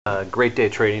Great day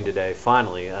trading today,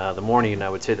 finally. The morning, I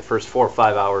would say the first 4 or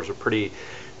 5 hours are pretty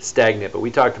stagnant, but we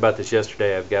talked about this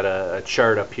yesterday. I've got a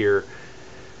chart up here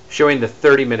showing the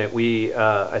 30-minute.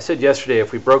 I said yesterday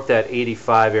if we broke that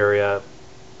 85 area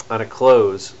on a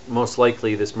close, most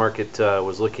likely this market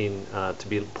was looking to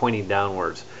be pointing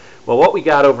downwards. Well, what we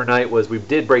got overnight was we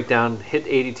did break down, hit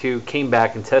 82, came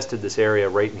back and tested this area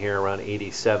right in here around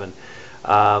 87.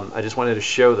 I just wanted to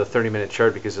show the 30-minute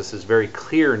chart because this is very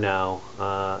clear now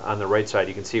on the right side.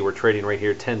 You can see we're trading right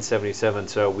here 1077,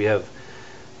 so we have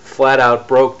flat out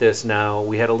broke this now.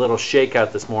 We had a little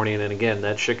shakeout this morning, and again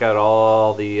that shook out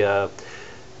all the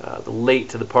late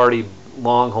to the party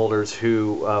long holders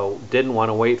who didn't want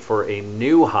to wait for a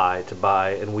new high to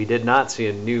buy, and we did not see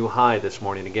a new high this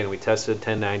morning. Again, we tested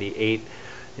 1098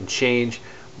 and change,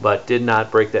 but did not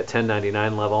break that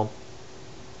 1099 level.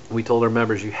 We told our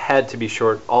members you had to be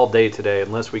short all day today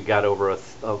unless we got over a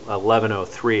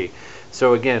 1103.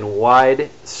 So again, wide,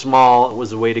 small was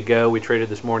the way to go. We traded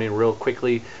this morning real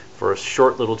quickly for a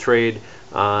short little trade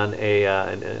on a,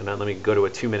 and let me go to a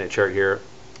 2-minute chart here.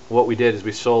 What we did is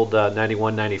we sold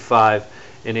 91.95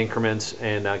 in increments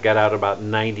and got out about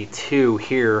 92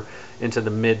 here into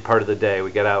the mid part of the day.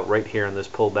 We got out right here in this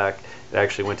pullback. It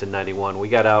actually went to 91. We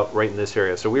got out right in this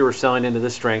area. So we were selling into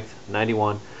this strength,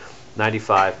 91.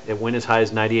 95. It went as high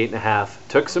as 98.5.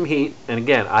 Took some heat, and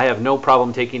again, I have no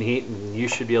problem taking heat, and you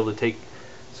should be able to take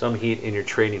some heat in your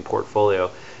trading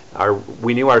portfolio.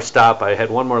 We knew our stop. I had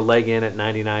one more leg in at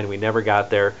 99. We never got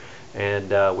there,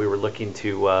 and we were looking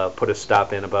to put a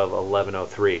stop in above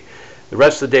 1103. The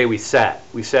rest of the day we sat.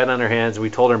 We sat on our hands. We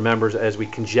told our members as we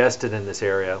congested in this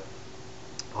area,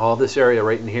 all this area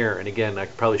right in here, and again, I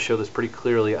could probably show this pretty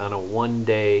clearly on a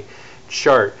one-day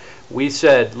chart. We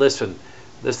said, listen,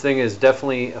 this thing is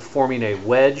definitely forming a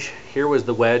wedge. Here was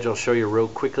the wedge. I'll show you real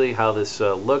quickly how this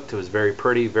looked. It was very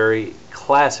pretty, very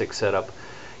classic setup.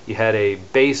 You had a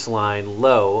baseline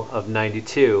low of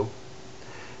 92,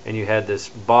 and you had this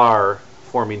bar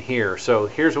forming here. So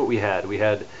here's what we had. We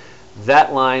had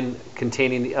that line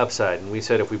containing the upside, and we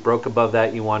said if we broke above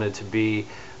that, you wanted to be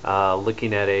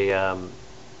looking at a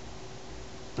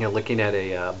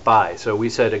buy. So we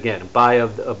said again, buy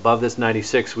above this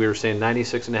 96. We were saying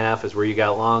 96.5 is where you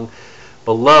got long.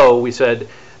 Below, we said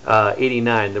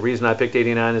 89. The reason I picked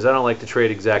 89 is I don't like to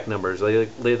trade exact numbers. I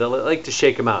like to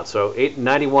shake them out. So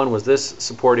 91 was this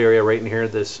support area right in here.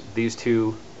 These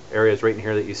two areas right in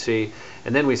here that you see.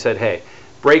 And then we said, hey,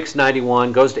 breaks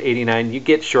 91, goes to 89. You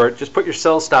get short. Just put your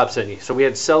sell stops in. So we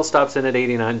had sell stops in at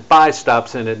 89, buy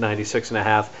stops in at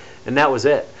 96.5, and that was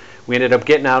it. We ended up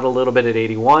getting out a little bit at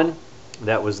 81.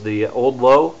 That was the old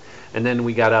low, and then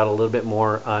we got out a little bit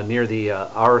more near the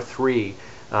R3,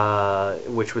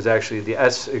 which was actually the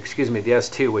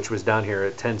S2, which was down here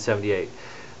at 1078,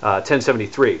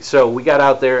 1073. So we got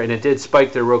out there, and it did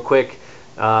spike there real quick.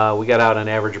 We got out on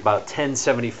average about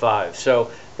 1075.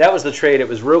 So that was the trade. It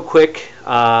was real quick.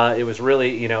 It was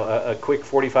really, a quick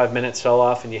 45-minute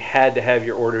sell-off, and you had to have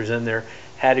your orders in there.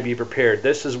 Had to be prepared.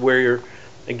 This is where you're.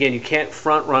 Again, you can't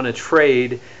front run a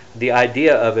trade, the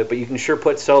idea of it, but you can sure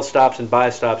put sell stops and buy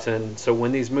stops in. So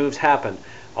when these moves happen,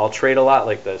 I'll trade a lot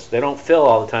like this. They don't fill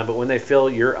all the time, but when they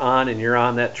fill, you're on, and you're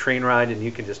on that train ride, and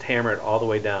you can just hammer it all the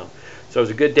way down. So it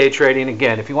was a good day trading.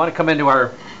 Again, if you want to come into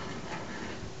our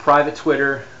private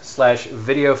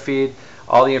Twitter/video feed,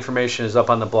 all the information is up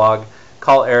on the blog.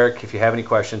 Call Eric if you have any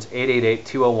questions,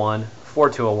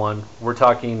 888-201-4201. We're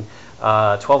talking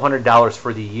 $1,200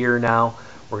 for the year now.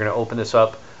 We're going to open this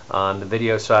up on the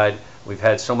video side. We've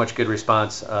had so much good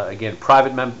response. Again,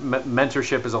 private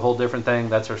mentorship is a whole different thing.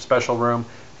 That's our special room.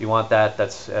 If you want that,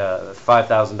 that's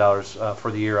 $5,000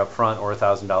 for the year up front, or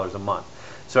 $1,000 a month.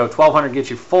 So $1,200 gets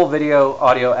you full video,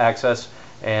 audio access,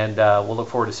 and we'll look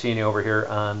forward to seeing you over here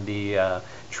on the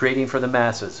Trading for the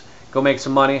Masses. Go make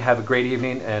some money. Have a great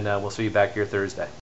evening, and we'll see you back here Thursday.